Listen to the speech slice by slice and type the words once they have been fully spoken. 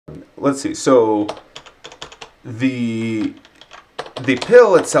let's see. So the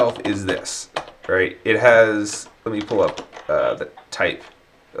pill itself is this, right? It has. Let me pull up the type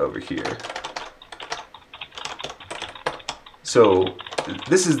over here. So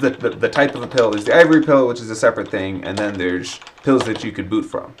this is the type of a pill. There's the ivory pill, which is a separate thing, and then there's pills that you could boot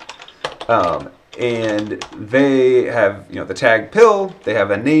from. And they have, the tag pill. They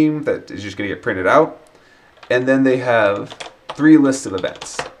have a name that is just going to get printed out, and then they have 3 lists of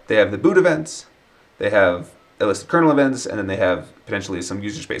events. They have the boot events, they have a list of kernel events, and then they have potentially some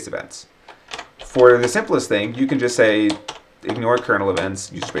user space events. For the simplest thing, you can just say ignore kernel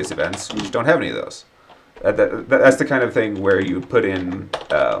events, user space events. We just don't have any of those. That's the kind of thing where you put in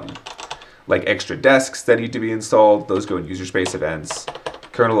like extra desks that need to be installed. Those go in user space events.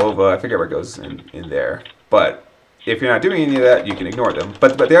 Kernel OVA, I forget where it goes in there. But if you're not doing any of that, you can ignore them.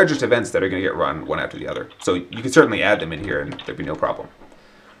 But they are just events that are going to get run one after the other. So you can certainly add them in here and there'd be no problem.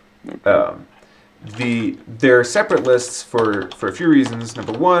 They're separate lists for a few reasons.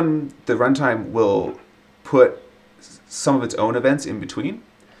 Number one, the runtime will put some of its own events in between.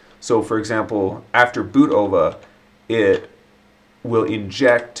 So for example, after boot OVA, it will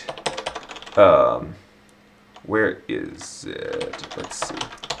inject, where is it? Let's see.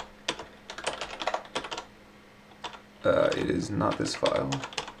 It is not this file.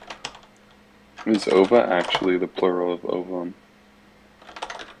 Is OVA actually the plural of ovum?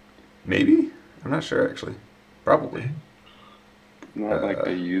 Maybe? I'm not sure actually. Probably. Not like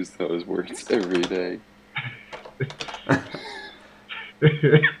they use those words every day.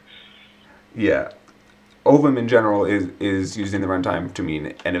 Yeah. Ovum in general is used in the runtime to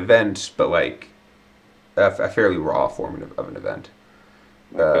mean an event, but like a fairly raw form of an event.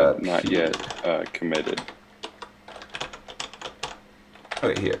 But not yet committed.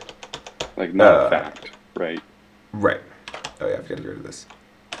 Okay, here. Like not a fact, right? Right. Oh yeah, I've got to get rid of this.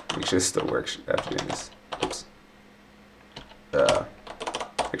 Make sure this still works after doing this. Oops.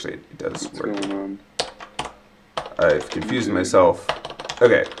 Actually, it does What's work. going on? I've confused myself.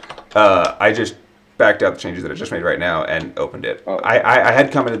 Okay. I just backed out the changes that I just made right now and opened it. Oh. I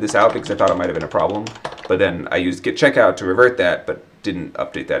had commented this out because I thought it might have been a problem, but then I used git checkout to revert that, but didn't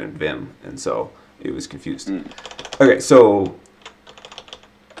update that in Vim, and so it was confused. Okay, so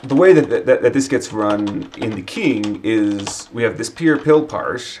the way that this gets run in the keying is we have this peer pill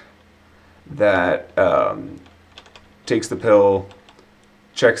parse that takes the pill,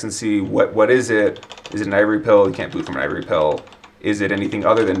 checks and see what is it. Is it an ivory pill? You can't boot from an ivory pill. Is it anything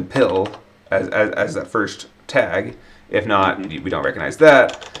other than pill as that first tag? If not, we don't recognize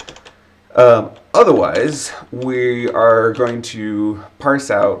that. Otherwise, we are going to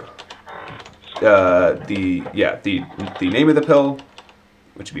parse out the name of the pill,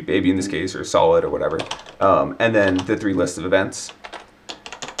 which would be baby in this case, or solid, or whatever, and then the 3 lists of events.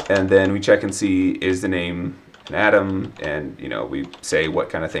 And then we check and see, is the name an atom, and we say what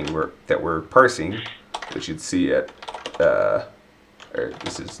kind of thing we're parsing, which you'd see at, or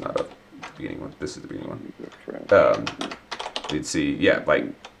this is not the beginning one, this is the beginning one. You'd see, like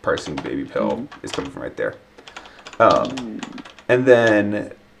parsing baby pill is coming from right there. And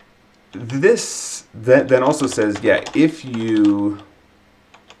then this then also says, if you,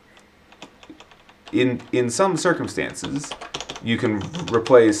 in some circumstances, you can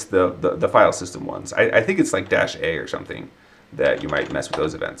replace the file system ones. I think it's like -A or something that you might mess with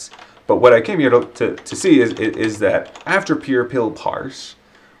those events. But what I came here to see is that after peer pill parse,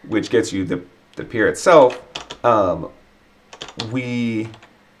 which gets you the peer itself, we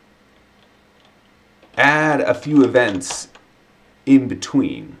add a few events in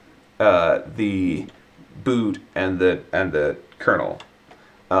between the boot and the kernel.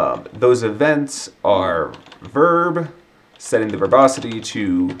 Those events are verb, setting the verbosity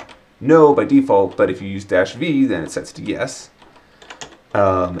to no by default, but if you use -v, then it sets to yes.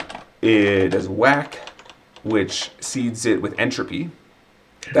 It does whack, which seeds it with entropy.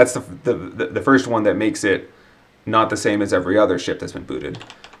 That's the first one that makes it not the same as every other ship that's been booted.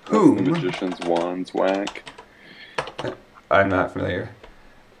 Whom? The magician's wand's whack. I'm not familiar.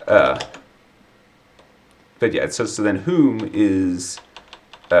 But yeah, so then whom is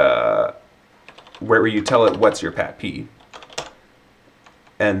where you tell it what's your pat p.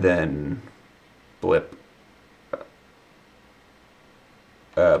 And then blip.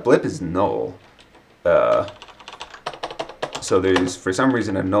 Blip is null. So there's, for some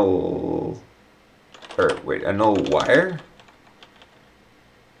reason, a null wire?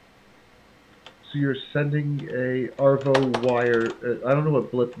 So you're sending a Arvo wire. I don't know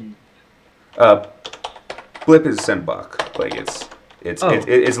what blip means. Blip is sendbuck. Like it's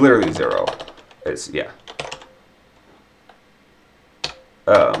literally 0. It's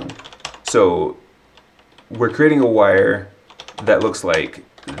So we're creating a wire that looks like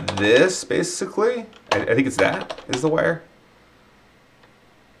this, basically. I think it's that is the wire.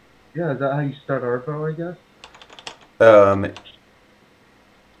 Yeah, is that how you start Arvo, I guess?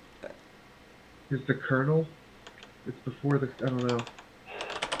 Is the kernel? It's before the, I don't know.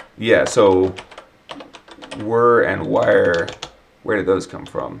 Yeah, so were and wire, where did those come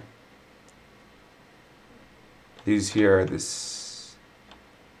from? These here are this.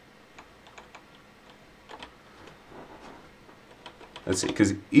 Let's see,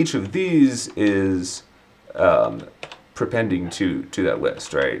 because each of these is prepending to that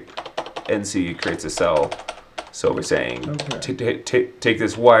list, right? NC creates a cell, so we're saying take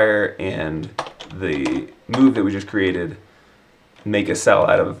this wire and the move that we just created, make a cell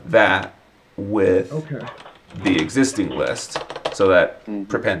out of that with the existing list, so that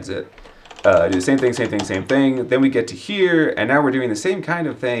prepends it. Do the same thing, same thing, same thing. Then we get to here, and now we're doing the same kind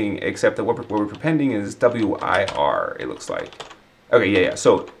of thing, except that what we're prepending is WIR, it looks like. Okay, yeah.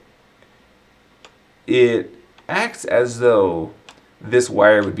 So it acts as though this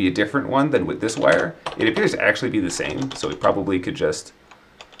wire would be a different one than with this wire. It appears to actually be the same, so we probably could just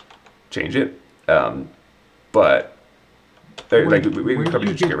change it. But like we could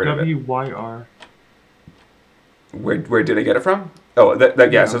probably just get rid of it. WYR? Where did I get it from? Oh,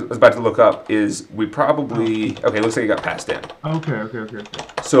 yeah. So I was about to look up. Is we probably okay? Looks like it got passed in. Okay.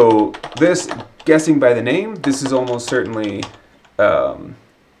 So this, guessing by the name, this is almost certainly.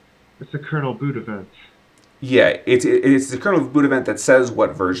 It's a kernel boot event. Yeah, it's the kernel boot event that says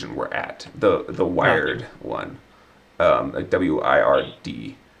what version we're at. The wired one, like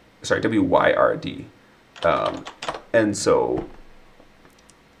WIRD. Sorry, WYRD. And so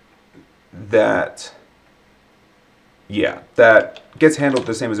that. Yeah, that gets handled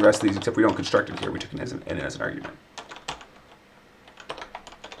the same as the rest of these, except we don't construct it here. We took it as an argument.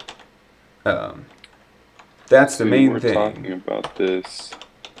 That's the main thing. We're talking about this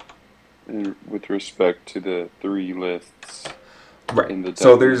with respect to the 3 lists. Right. In the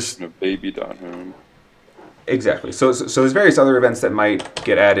so there's of baby.home. Exactly. So there's various other events that might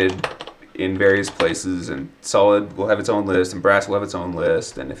get added in various places, and solid will have its own list, and brass will have its own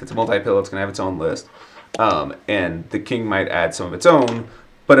list, and if it's a multi-pill, it's going to have its own list. And the king might add some of its own,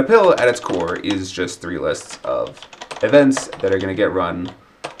 but a pill at its core is just 3 lists of events that are going to get run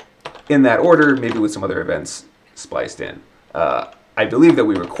in that order, maybe with some other events spliced in. I believe that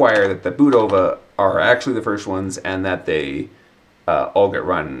we require that the boot ova are actually the first ones, and that they all get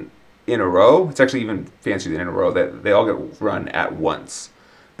run in a row. It's actually even fancier than in a row, that they all get run at once,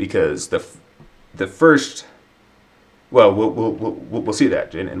 because the first, well, we'll see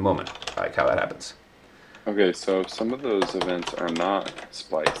that in a moment, like how that happens. Okay, so if some of those events are not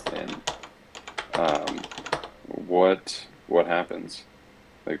spliced in, what happens?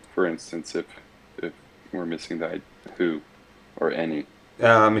 Like, for instance, if we're missing the who or any.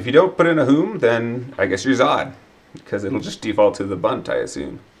 If you don't put in a whom, then I guess you're Zod, because it'll just default to the bunt, I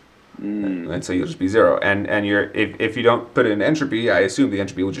assume. And so you'll just be 0. And you're if you don't put in entropy, I assume the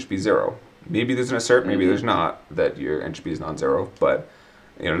entropy will just be 0. Maybe there's an assert, maybe there's not, that your entropy is non-zero, but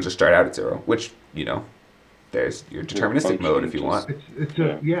just start out at 0, which there's your deterministic mode if you want. I was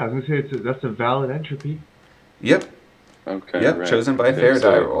gonna say that's a valid entropy. Yep. Okay. Yep. Right. Chosen by fair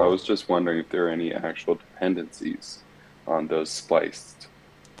die roll. I was just wondering if there are any actual dependencies on those spliced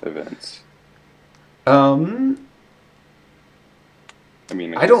events. I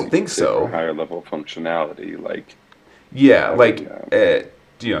mean, I don't think so. Higher level functionality, like. Yeah,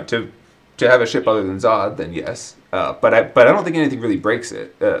 to have a ship other than Zod, then yes. But I don't think anything really breaks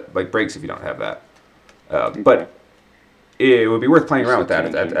it. Breaks if you don't have that. But it would be worth playing around with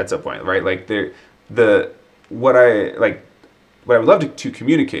that at some point, right? Like what I would love to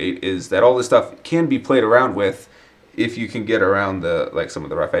communicate is that all this stuff can be played around with if you can get around some of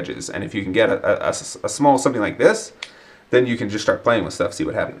the rough edges, and if you can get a small something like this, then you can just start playing with stuff, see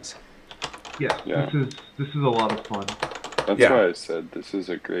what happens. Yeah. This is a lot of fun. That's why I said this is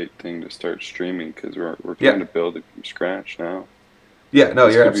a great thing to start streaming, because we're trying to build it from scratch now. Yeah, no,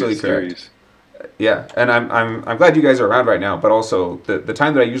 you're absolutely correct. Yeah, and I'm glad you guys are around right now, but also the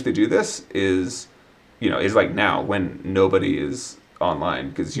time that I usually do this is like now, when nobody is online,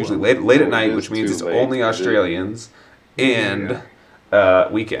 because it's usually late at night, which means it's only Australians and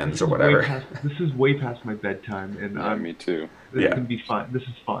weekends or whatever. This is way past my bedtime, and me too. This can be fun. This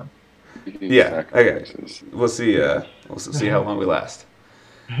is fun. Yeah. Okay. We'll see. We'll see how long we last.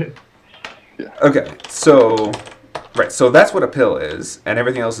 Yeah. Okay. So, right. So that's what a pill is, and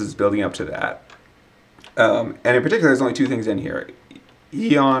everything else is building up to that. And in particular, there's only 2 things in here: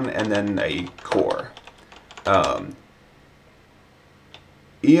 Eon and then a core.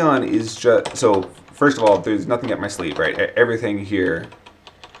 Eon is just, so first of all, there's nothing up my sleeve, right? Everything here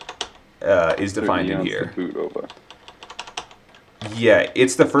is defined in Eon's here. the boot over. Yeah,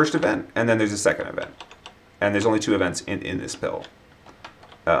 it's the first event, and then there's a second event. And there's only 2 events in this pill.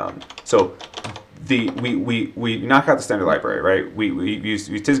 So we knock out the standard library, right? We use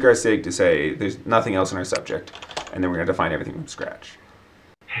Tisgar Sig to say there's nothing else in our subject, and then we're going to define everything from scratch.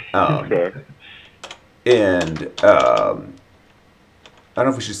 Okay. And I don't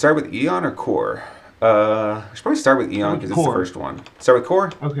know if we should start with Eon or Core. We should probably start with Eon because it's the first one. Start with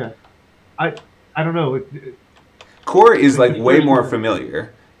Core? Okay. I don't know. Core is like like the way first more one.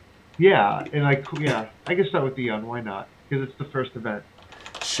 familiar. Yeah, and I can start with Eon. Why not? Because it's the first event.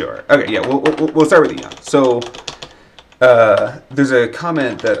 Sure. Okay, yeah, we'll start with Eon. So there's a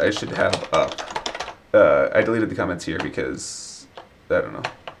comment that I should have up. I deleted the comments here because, I don't know,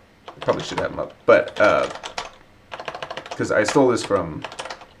 I probably should have them up. But, because I stole this from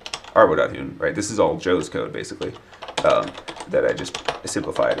arbo.hun, right? This is all Joe's code, basically, that I just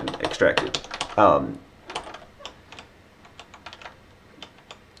simplified and extracted.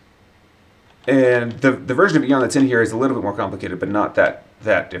 And the version of Eon that's in here is a little bit more complicated, but not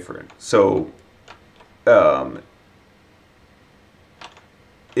that different. So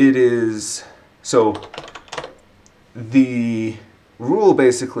it is, so the rule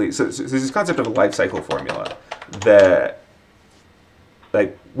basically, so there's this concept of a life cycle formula that,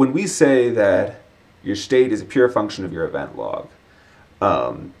 like, when we say that your state is a pure function of your event log,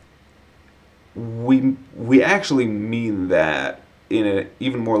 we actually mean that in an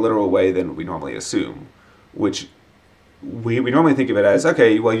even more literal way than we normally assume, which we normally think of it as,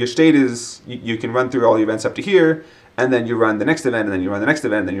 okay, well, your state is, you can run through all the events up to here, and then you run the next event, and then you run the next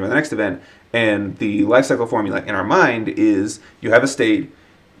event, and then you run the next event, and the lifecycle formula in our mind is you have a state,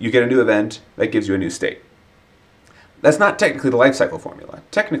 you get a new event, that gives you a new state. That's not technically the lifecycle formula.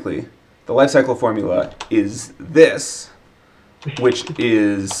 Technically, the lifecycle formula is this, which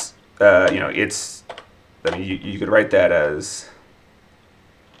is, it's, I mean, you could write that as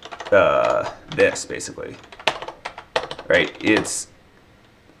this, basically, right? It's,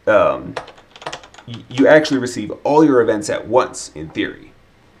 you actually receive all your events at once, in theory,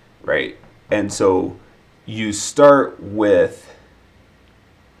 right? And so you start with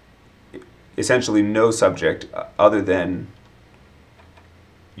essentially no subject other than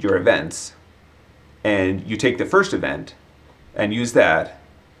your events, and you take the first event and use that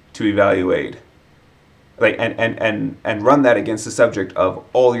to evaluate, like, and run that against the subject of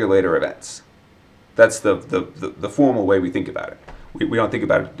all your later events. That's the formal way we think about it. We don't think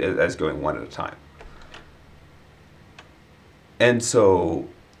about it as going one at a time. And so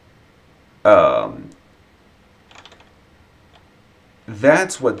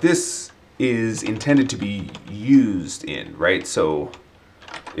that's what this is intended to be used in, right? So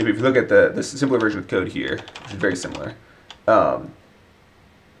if you look at the simpler version of code here, which is very similar,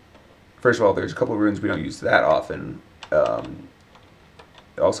 first of all, there's a couple of runes we don't use that often.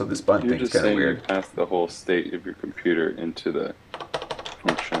 Also, this bunt thing is kind of weird. You pass the whole state of your computer into the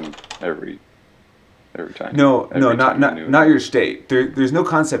function every time. No, not your state. There's no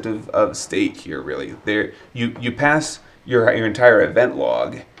concept of state here, really. You pass your entire event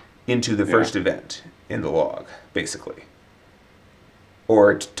log into the first event in the log, basically.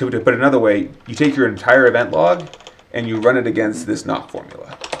 Or to put it another way, you take your entire event log and you run it against this knock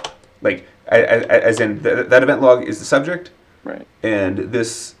formula. Like, as in, that event log is the subject, right? And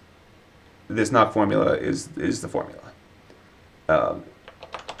this knock formula is the formula.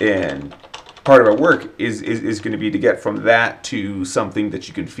 And part of our work is going to be to get from that to something that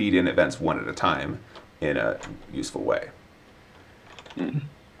you can feed in events one at a time in a useful way.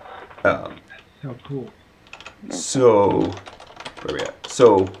 So cool. So, where are we at?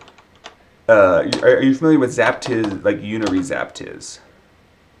 So, are you familiar with Zaptiz, like unary Zaptiz,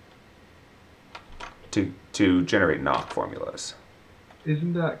 to generate knock formulas?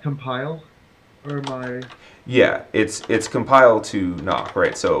 Isn't that compile? Or am I? Yeah, it's compiled to knock,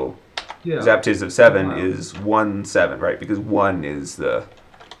 right? So, Yeah. Zaptiz of 7 compile. is 1, 7, right? Because 1 is the,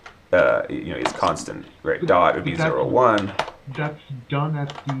 it's constant, right? But Dot would be that's- 0, 1. That's done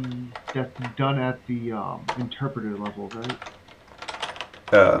at the interpreter level, right?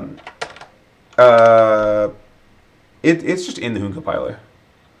 It's just in the Hoon compiler.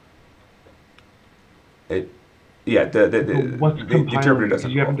 The What's the compiling? interpreter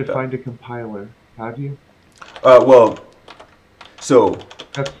doesn't. You haven't involve that. defined a compiler, have you? Well, so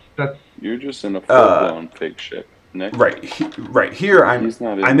That's You're just in a full-blown fake ship, Nick. right here I'm He's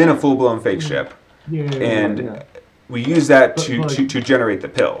not in in a there. full-blown fake ship, yeah. and yeah. we use that But, to like- generate the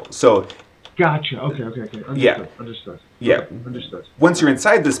pill. So Gotcha. Okay. Understood. Yeah. Understood. Yeah. Okay, understood. Once you're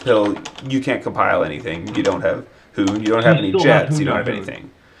inside this pill, you can't compile anything. You don't have Hoon. You don't So have you any still have jets. You don't have Hoon.Hoon.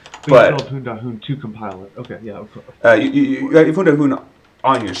 anything. But you still have Hoon.Hoon to compile it. Okay, yeah, of course. You have Hoon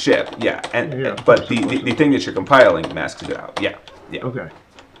on your ship, yeah. And Yeah, but the thing that you're compiling masks it out. Yeah. Yeah. Okay.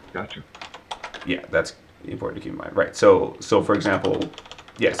 Gotcha. Yeah, that's important to keep in mind. Right. So for example,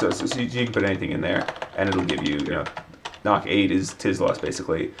 yeah, so you can put anything in there and it'll give you, knock 8 is tis loss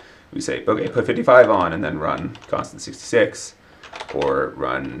basically. We say, okay, put 55 on and then run constant 66 or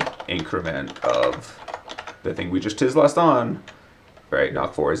run increment of the thing we just tis lost on, right?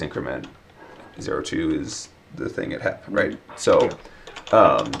 Knock 4 is increment, 02 is the thing at HEP, right? So,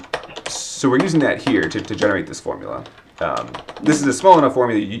 so we're using that here to generate this formula. This is a small enough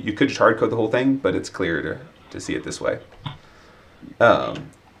formula you could just hard code the whole thing, but it's clear to see it this way.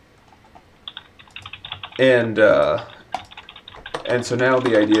 And so now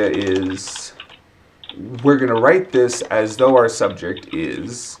the idea is we're going to write this as though our subject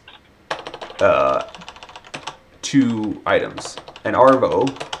is 2 items, an arvo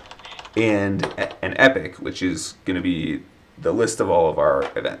and an epic, which is going to be the list of all of our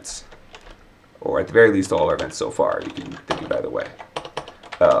events, or at the very least all our events so far. You can think of it either way.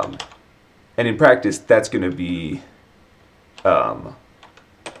 And in practice, that's going to be we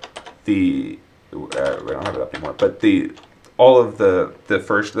don't have it up anymore, but all of the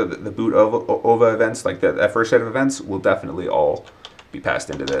boot OVA events, like that first set of events, will definitely all be passed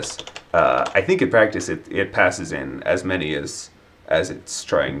into this. I think in practice it passes in as many as it's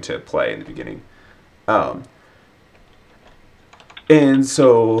trying to play in the beginning. And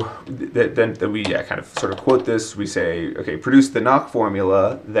so then we kind of sort of quote this. We say, okay, produce the knock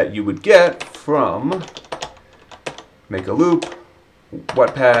formula that you would get from make a loop.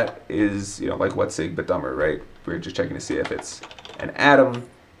 What pat is, like what sig but dumber, right? We're just checking to see if it's an atom.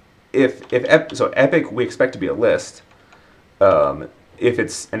 So epic we expect to be a list. If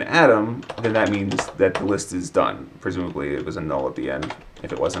it's an atom, then that means that the list is done. Presumably it was a null at the end.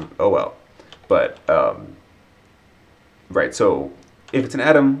 If it wasn't, oh well. But right, so if it's an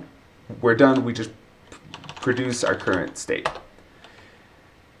atom, we're done. We just produce our current state.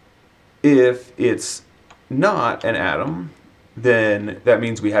 If it's not an atom, then that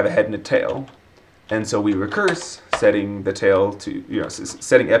means we have a head and a tail. And so we recurse, setting the tail to,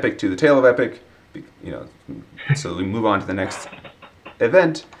 setting epic to the tail of epic, so we move on to the next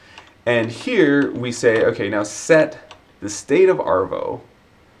event. And here we say, okay, now set the state of Arvo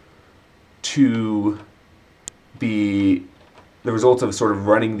to be the result of sort of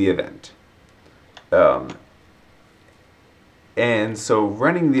running the event. And so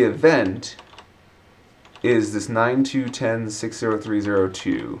running the event is this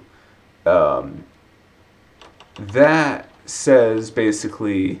 9210-60302. That says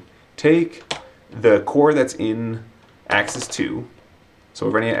basically take the core that's in axis 2. So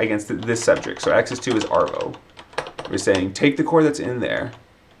we're running it against this subject. So axis 2 is Arvo. We're saying take the core that's in there,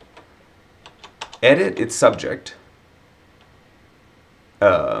 edit its subject,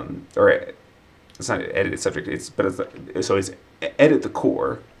 or it's not edit its subject, it's edit the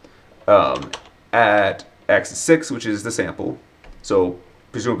core at axis 6, which is the sample. So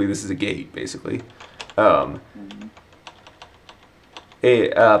presumably this is a gate, basically. Put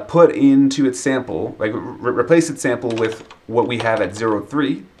into its sample, like replace its sample with what we have at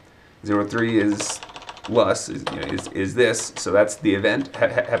 03. 03 is lus, is this, so that's the event.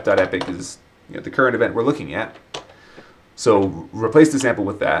 Hep.epic is the current event we're looking at. So replace the sample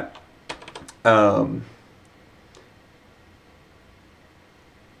with that. I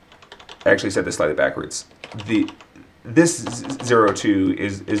actually said this slightly backwards. This 02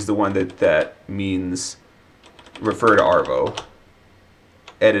 is the one that means refer to Arvo,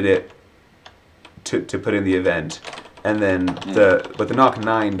 edit it to put in the event, and then what the knock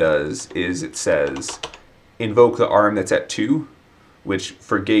 9 does is it says invoke the arm that's at 2, which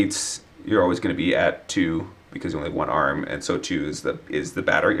for gates you're always going to be at 2 because you only have one arm, and so 2 is the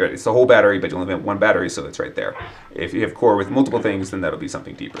battery. Right? It's the whole battery, but you only have one battery, so it's right there. If you have core with multiple things, then that'll be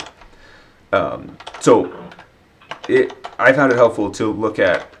something deeper. I found it helpful to look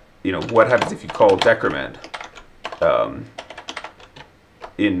at, what happens if you call decrement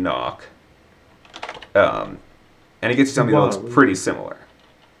in knock, and it gets you something that looks pretty similar.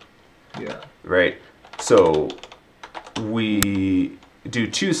 Yeah. Right? So we do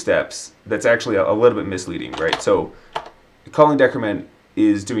 2 steps. That's actually a little bit misleading, right? So calling decrement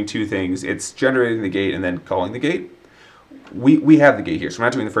is doing 2 things. It's generating the gate and then calling the gate. We have the gate here, so we're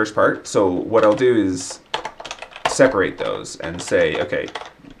not doing the first part. So what I'll do is separate those and say, okay,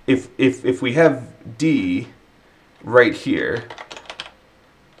 if we have D right here,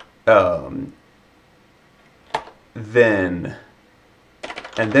 Um, then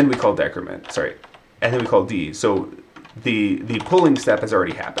we call decrement. Sorry, and then we call D. So the pulling step has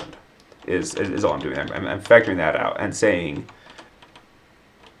already happened. Is all I'm doing. I'm factoring that out and saying.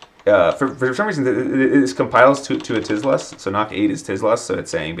 For some reason, this compiles to a tisless. So knock 8 is tisless. So it's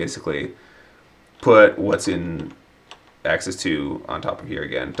saying basically put what's in axis 2 on top of here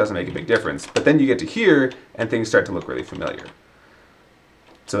again. Doesn't make a big difference. But then you get to here, and things start to look really familiar.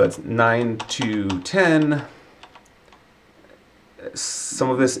 So that's 9 to 10. Some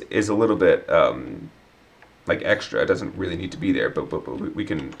of this is a little bit like extra. It doesn't really need to be there, but we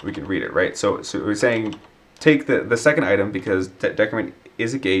can read it, right? So we're saying take the second item because decrement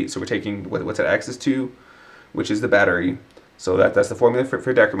is a gate. So we're taking what's at axis 2, which is the battery. So that's the formula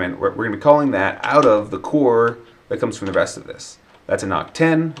for decrement. We're going to be calling that out of the core that comes from the rest of this. That's a knock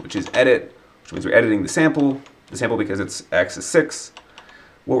 10, which is edit, which means we're editing the sample because it's axis 6.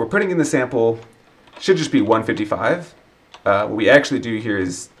 What we're putting in the sample should just be 155. What we actually do here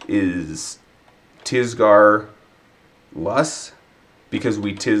is tisgar lus, because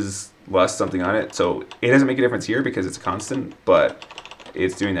we tis lus something on it. So it doesn't make a difference here because it's a constant, but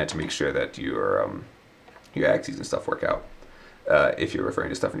it's doing that to make sure that your axes and stuff work out if you're referring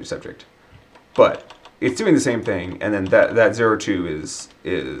to stuff in your subject. But it's doing the same thing, and then that 02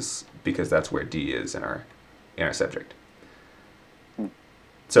 is because that's where D is in our subject.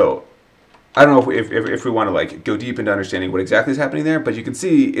 So I don't know if we want to like go deep into understanding what exactly is happening there, but you can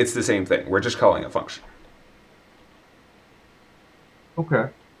see it's the same thing. We're just calling a function. Okay.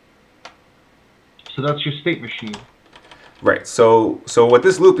 So that's your state machine. Right. So what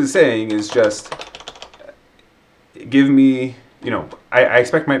this loop is saying is just give me, I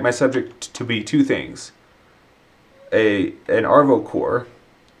expect my subject to be two things. An Arvo core.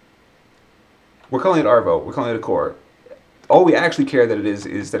 We're calling it Arvo. We're calling it a core. All we actually care that it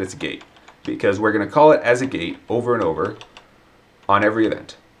is that it's a gate, because we're going to call it as a gate over and over on every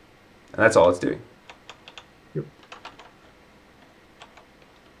event. And that's all it's doing. Yep.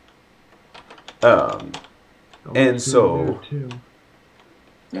 And so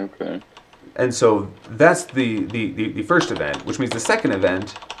Okay. And so that's the first event, which means the second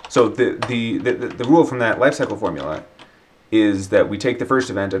event. So the rule from that life cycle formula is that we take the first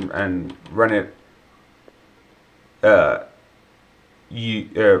event and run it.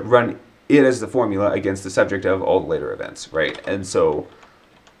 Run it as the formula against the subject of all the later events, right? And so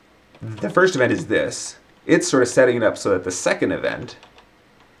the first event is this. It's sort of setting it up so that the second event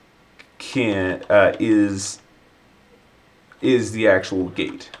is the actual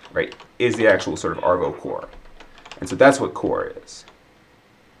gate, right? Is the actual sort of Arvo core. And so that's what core is.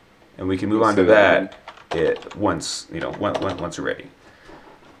 And we can move on to that once we're ready.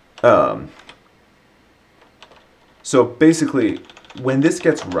 So basically, when this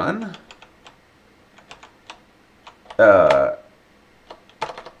gets run,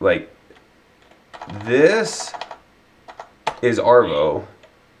 like this is Arvo,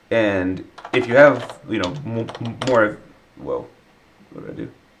 and if you have more, whoa, what did I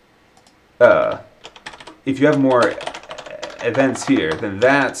do? If you have more events here, then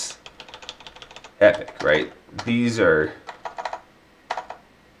that's epic, right? These are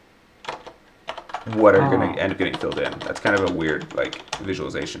what are going to end up getting filled in. That's kind of a weird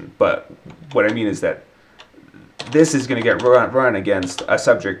visualization, but what I mean is that this is going to get run against a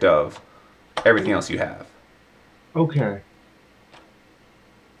subject of everything else you have. Okay.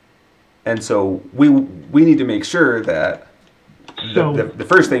 And so we need to make sure that the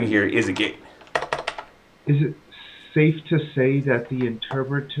first thing here is a gate. Is it safe to say that the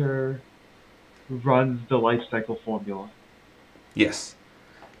interpreter runs the life cycle formula? Yes.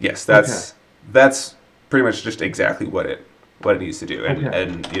 Yes, that's pretty much just exactly what it needs to do.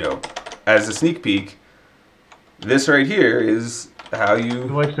 And as a sneak peek, this right here is how you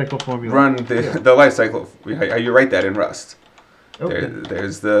the life cycle formula. Run the life cycle. How you write that in Rust. Okay.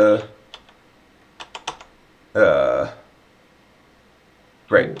 There's the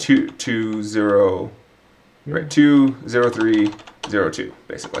right 2 0 3 0 2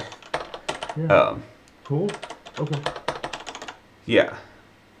 basically. Yeah. Cool. Okay. Yeah.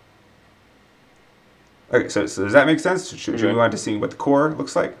 Okay, so does that make sense? Should we move on to seeing what the core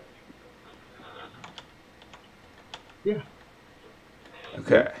looks like? Yeah.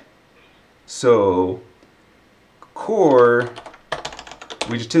 Okay. So core,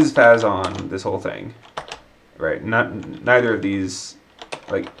 we just tis-faz on this whole thing, right? Neither of these,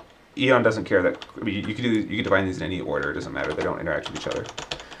 Eon doesn't care that. I mean, you could define these in any order. It doesn't matter. They don't interact with each other.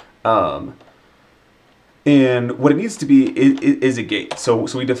 And what it needs to be is a gate. So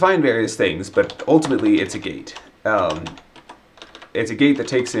we define various things, but ultimately it's a gate. it's a gate that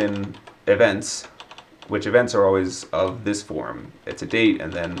takes in events, which events are always of this form. It's a date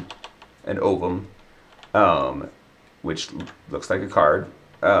and then an ovum, which looks like a card.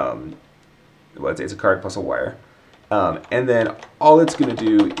 Well, it's a card plus a wire. And then all it's going to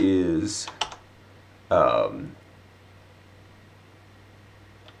do is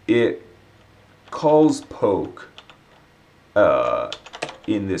it calls poke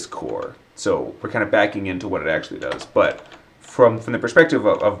in this core. So we're kind of backing into what it actually does. But from the perspective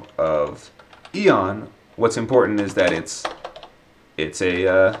of Eon, what's important is that it's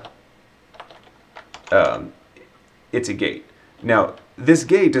a gate. Now, this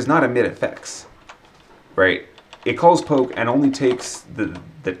gate does not emit effects, right? It calls poke and only takes the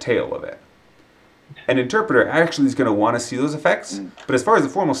tail of it. An interpreter actually is going to want to see those effects, but as far as the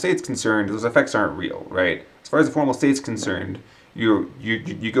formal state's concerned, those effects aren't real, right? As far as the formal state's concerned, you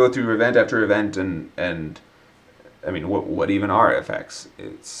go through event after event, and I mean, what even are effects?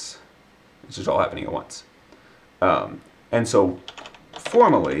 It's just all happening at once. And so,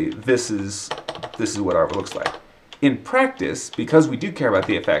 formally, this is what Arvo looks like. In practice, because we do care about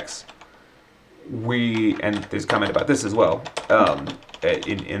the effects, and there's a comment about this as well,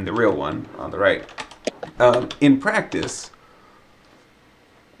 in the real one on the right. In practice,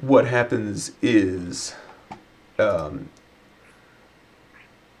 what happens is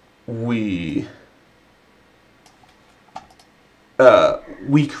we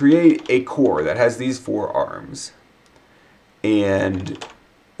create a core that has these 4 arms, and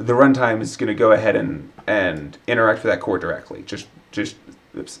the runtime is going to go ahead and interact with that core directly.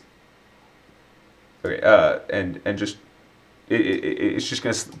 Oops. Okay, and just it's just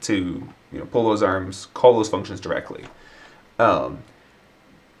going to pull those arms, call those functions directly. But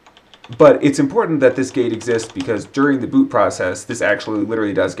it's important that this gate exists because during the boot process, this actually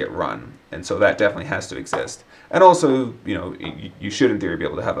literally does get run, and so that definitely has to exist. And also, you should in theory be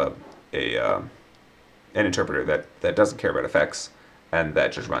able to have an interpreter that doesn't care about effects and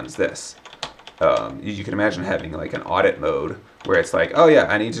that just runs this. You can imagine having like an audit mode where it's like, oh yeah,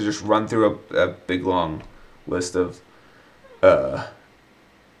 I need to just run through a big long list of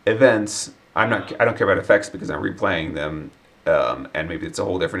events. I don't care about effects because I'm replaying them, and maybe it's a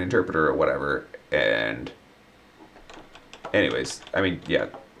whole different interpreter or whatever. And anyways, I mean, yeah.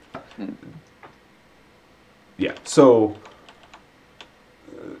 So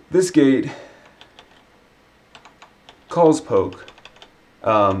this gate calls poke.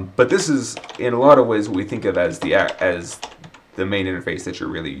 But this is, in a lot of ways, what we think of as the main interface that you're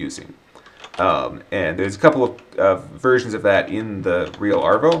really using. And there's a couple of versions of that in the real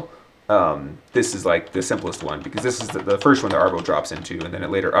Arvo. This is like the simplest one because this is the first one that Arvo drops into, and then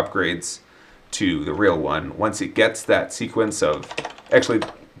it later upgrades to the real one. Once it gets that sequence of... Actually,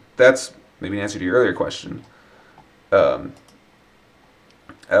 that's maybe an answer to your earlier question.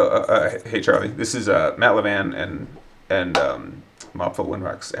 Hey, Charlie. This is Matt Levan and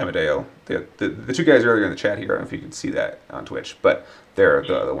mopfel-winrux, Amadeo. The 2 guys earlier in the chat here, I don't know if you can see that on Twitch, but they're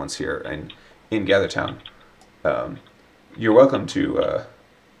the ones here and in Gathertown. You're welcome to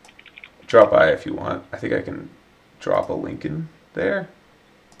drop by if you want. I think I can drop a link in there.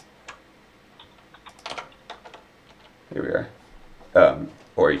 Here we are.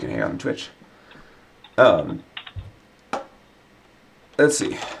 Or you can hang out on Twitch. Let's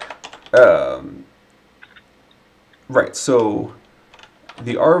see. Right, so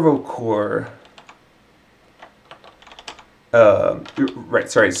the Arvo core, so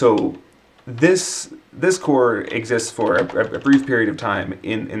this core exists for a brief period of time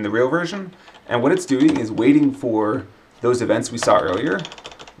in the real version, and what it's doing is waiting for those events we saw earlier,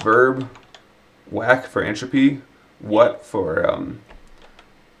 verb, whack for entropy, what for,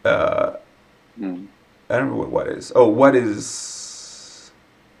 I don't remember what what is. Oh, what is,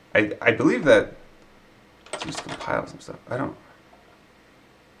 I believe that it's used to compile some stuff. I don't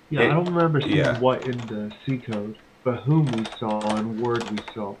remember seeing what in the C code, but whom we saw and word we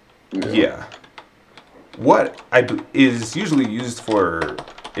saw. Yeah. What is usually used for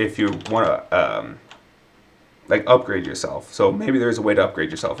if you want to like upgrade yourself. So maybe there's a way to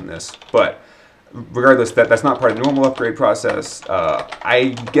upgrade yourself in this, but regardless, that's not part of the normal upgrade process.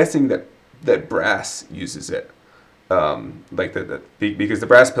 I'm guessing that Brass uses it. Because the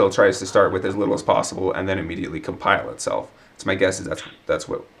Brass pill tries to start with as little as possible and then immediately compile itself. So my guess is that's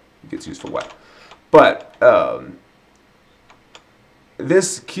what gets used for what. But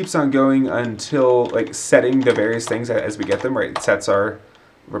this keeps on going until like setting the various things as we get them, right? It sets our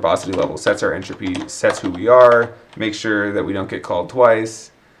verbosity level, sets our entropy, sets who we are, make sure that we don't get called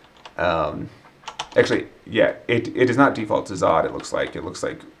twice. Actually, yeah, it does not default to Zod. It looks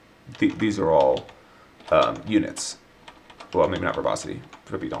like these are all units. well, maybe not verbosity,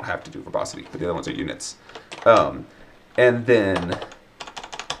 but we don't have to do verbosity, but the other ones are units. And then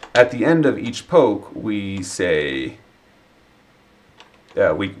at the end of each poke, we say,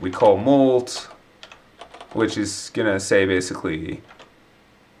 we call molt, which is gonna say basically,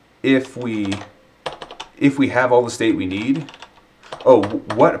 if we have all the state we need. Oh,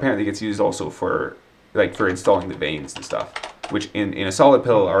 what apparently gets used also for installing the vanes and stuff, which in a solid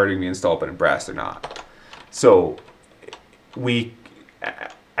pill are already gonna be installed, but in brass they're not. So we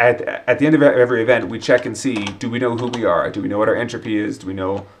at the end of every event, we check and see, do we know who we are? Do we know what our entropy is? Do we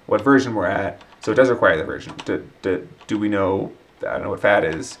know what version we're at? So it does require the version. Do we know, I don't know what fat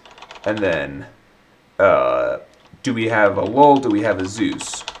is? And then, do we have a lull? Do we have a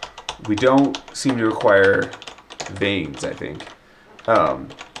Zeus? We don't seem to require vanes, I think.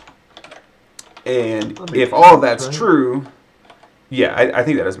 And if all of that's true, yeah, I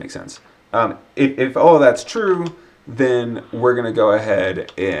think that does make sense. If all of that's true, then we're gonna go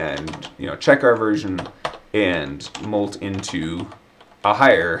ahead and check our version and molt into a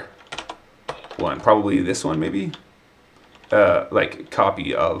higher one, probably this one maybe, like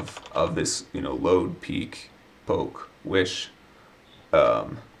copy of this load peak poke wish.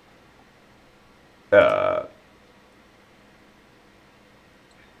 Load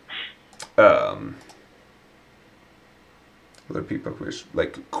peak poke wish,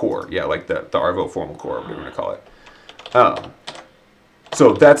 like core, yeah, like the Arvo formal core, whatever you want to call it.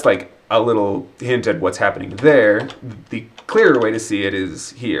 So that's like a little hint at what's happening there. The clearer way to see it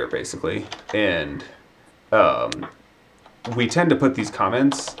is here, basically. And we tend to put these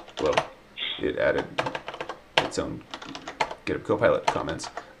comments, well, it added its own GitHub Copilot comments,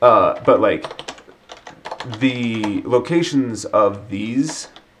 but like the locations of these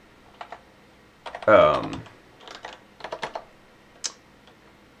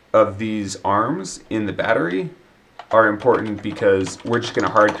arms in the battery are important because we're just going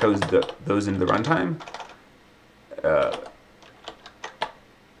to hard code those into the runtime.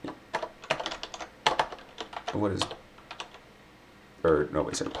 What is, or no,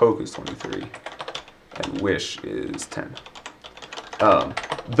 wait, sorry, poke is 23 and wish is 10.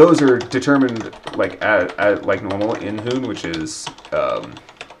 Those are determined like like normal in Hoon, which is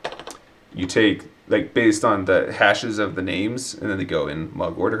you take like based on the hashes of the names and then they go in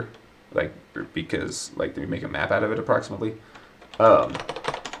mug order, like because like they make a map out of it approximately.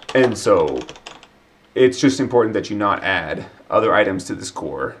 And so it's just important that you not add other items to this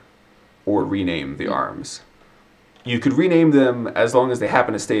core or rename the arms. You could rename them as long as they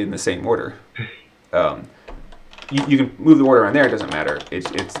happen to stay in the same order. You can move the order on there, it doesn't matter.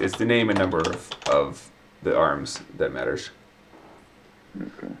 It's the name and number of the arms that matters.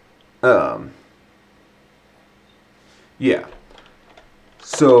 Okay. Yeah.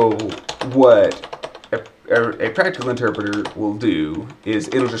 So what a practical interpreter will do is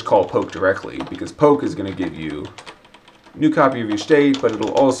it'll just call poke directly, because poke is going to give you a new copy of your state, but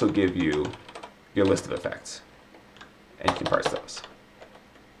it'll also give you your list of effects. And you can parse those.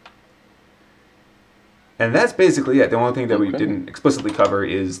 And that's basically it. The only thing that we didn't explicitly cover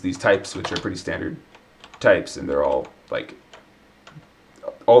is these types, which are pretty standard types, and they're all like,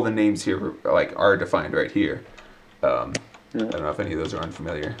 all the names here like are defined right here. I don't know if any of those are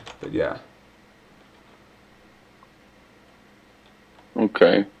unfamiliar, but yeah.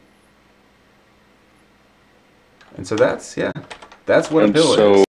 Okay. And so that's what a pill so is.